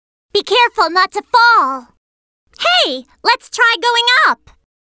Be careful not to fall. Hey, let's try going up.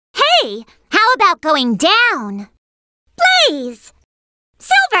 Hey, how about going down? Blaze!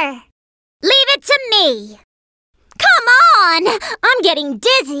 Silver! Leave it to me. Come on! I'm getting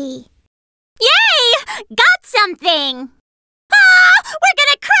dizzy. Yay! Got something! Ah! We're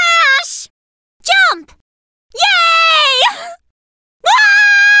gonna crash! Jump! Yay!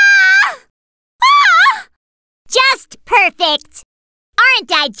 Ah! Ah! Just perfect!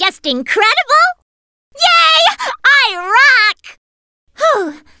 Aren't I just incredible? Yay! I rock!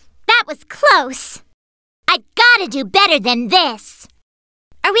 Whew, that was close. I've gotta do better than this.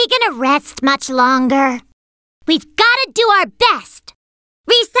 Are we gonna rest much longer? We've gotta do our best.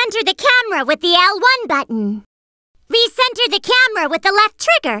 Recenter the camera with the L1 button. Recenter the camera with the left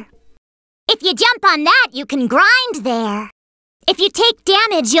trigger. If you jump on that, you can grind there. If you take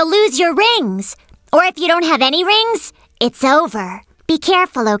damage, you'll lose your rings. Or if you don't have any rings, it's over. Be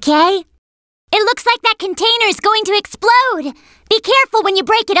careful, okay? It looks like that container's going to explode. Be careful when you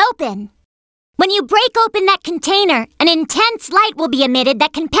break it open. When you break open that container, an intense light will be emitted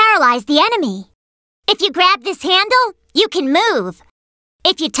that can paralyze the enemy. If you grab this handle, you can move.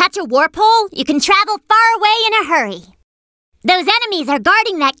 If you touch a warp hole, you can travel far away in a hurry. Those enemies are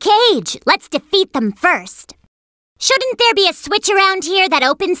guarding that cage. Let's defeat them first. Shouldn't there be a switch around here that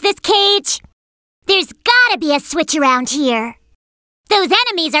opens this cage? There's gotta be a switch around here. Those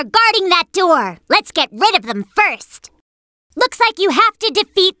enemies are guarding that door. Let's get rid of them first. Looks like you have to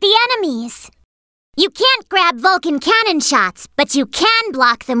defeat the enemies. You can't grab Vulcan cannon shots, but you can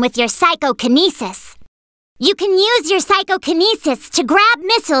block them with your psychokinesis. You can use your psychokinesis to grab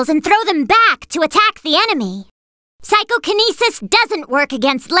missiles and throw them back to attack the enemy. Psychokinesis doesn't work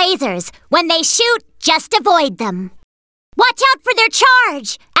against lasers. When they shoot, just avoid them. Watch out for their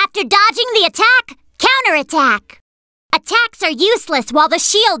charge. After dodging the attack, counterattack. Attacks are useless while the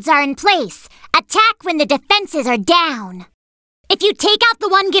shields are in place. Attack when the defenses are down. If you take out the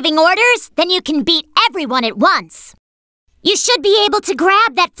one giving orders, then you can beat everyone at once. You should be able to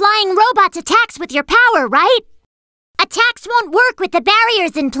grab that flying robot's attacks with your power, right? Attacks won't work with the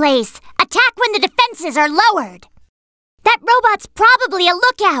barriers in place. Attack when the defenses are lowered. That robot's probably a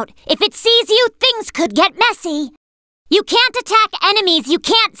lookout. If it sees you, things could get messy. You can't attack enemies you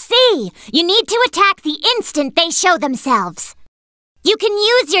can't see. You need to attack the instant they show themselves. You can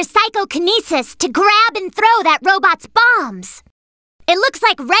use your psychokinesis to grab and throw that robot's bombs. It looks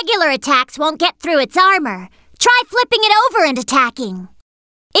like regular attacks won't get through its armor. Try flipping it over and attacking.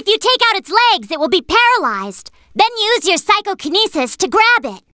 If you take out its legs, it will be paralyzed. Then use your psychokinesis to grab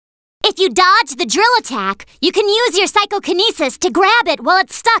it. If you dodge the drill attack, you can use your psychokinesis to grab it while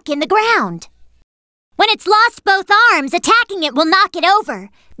it's stuck in the ground. When it's lost both arms, attacking it will knock it over.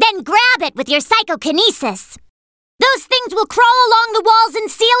 Then grab it with your psychokinesis. Those things will crawl along the walls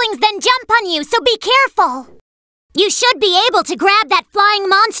and ceilings, then jump on you, so be careful. You should be able to grab that flying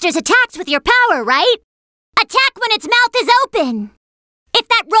monster's attacks with your power, right? Attack when its mouth is open. If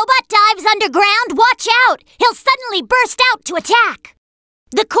that robot dives underground, watch out. He'll suddenly burst out to attack.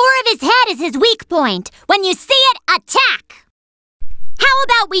 The core of his head is his weak point. When you see it, attack. How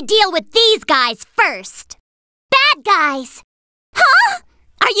about we deal with these guys first? Bad guys. Huh?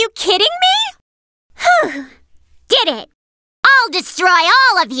 Are you kidding me? Whew. Did it. I'll destroy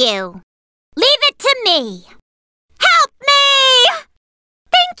all of you. Leave it to me. Help me!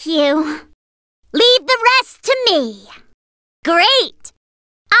 Thank you. Leave the rest to me. Great.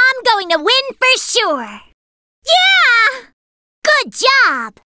 I'm going to win for sure. Yeah! Good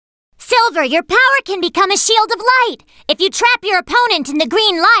job. Silver, your power can become a shield of light. If you trap your opponent in the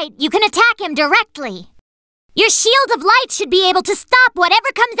green light, you can attack him directly. Your shield of light should be able to stop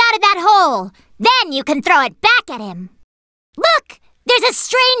whatever comes out of that hole. Then you can throw it back at him. Look, there's a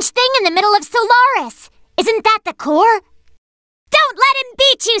strange thing in the middle of Solaris. Isn't that the core? Don't let him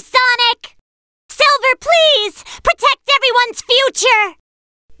beat you, Sonic! Silver, please! Protect everyone's future!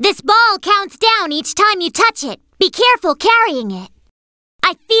 This ball counts down each time you touch it. Be careful carrying it.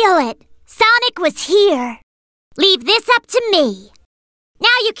 I feel it. Sonic was here. Leave this up to me.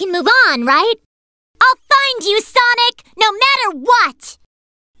 Now you can move on, right? I'll find you, Sonic, no matter what!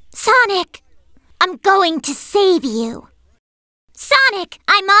 Sonic, I'm going to save you. Sonic,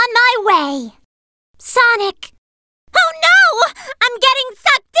 I'm on my way. Sonic. Oh no! I'm getting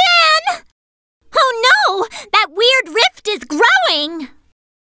sucked in! Oh no! That weird rift is growing!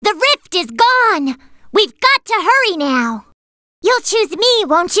 The rift is gone! We've got to hurry now. You'll choose me,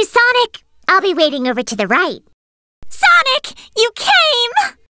 won't you, Sonic? I'll be waiting over to the right. Sonic! You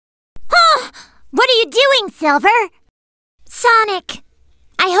came! Oh, what are you doing, Silver? Sonic,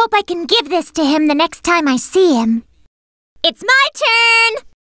 I hope I can give this to him the next time I see him. It's my turn!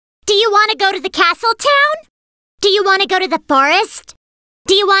 Do you want to go to the castle town? Do you want to go to the forest?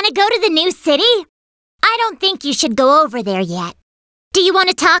 Do you want to go to the new city? I don't think you should go over there yet. Do you want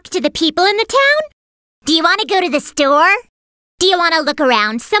to talk to the people in the town? Do you want to go to the store? Do you want to look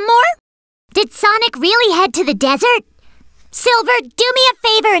around some more? Did Sonic really head to the desert? Silver, do me a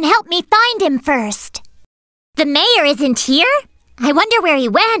favor and help me find him first. The mayor isn't here? I wonder where he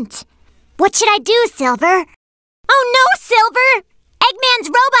went. What should I do, Silver? Oh no, Silver! Eggman's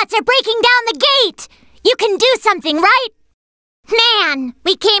robots are breaking down the gate! You can do something, right? Man,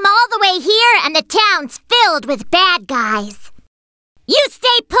 we came all the way here and the town's filled with bad guys. You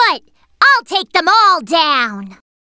stay put! I'll take them all down!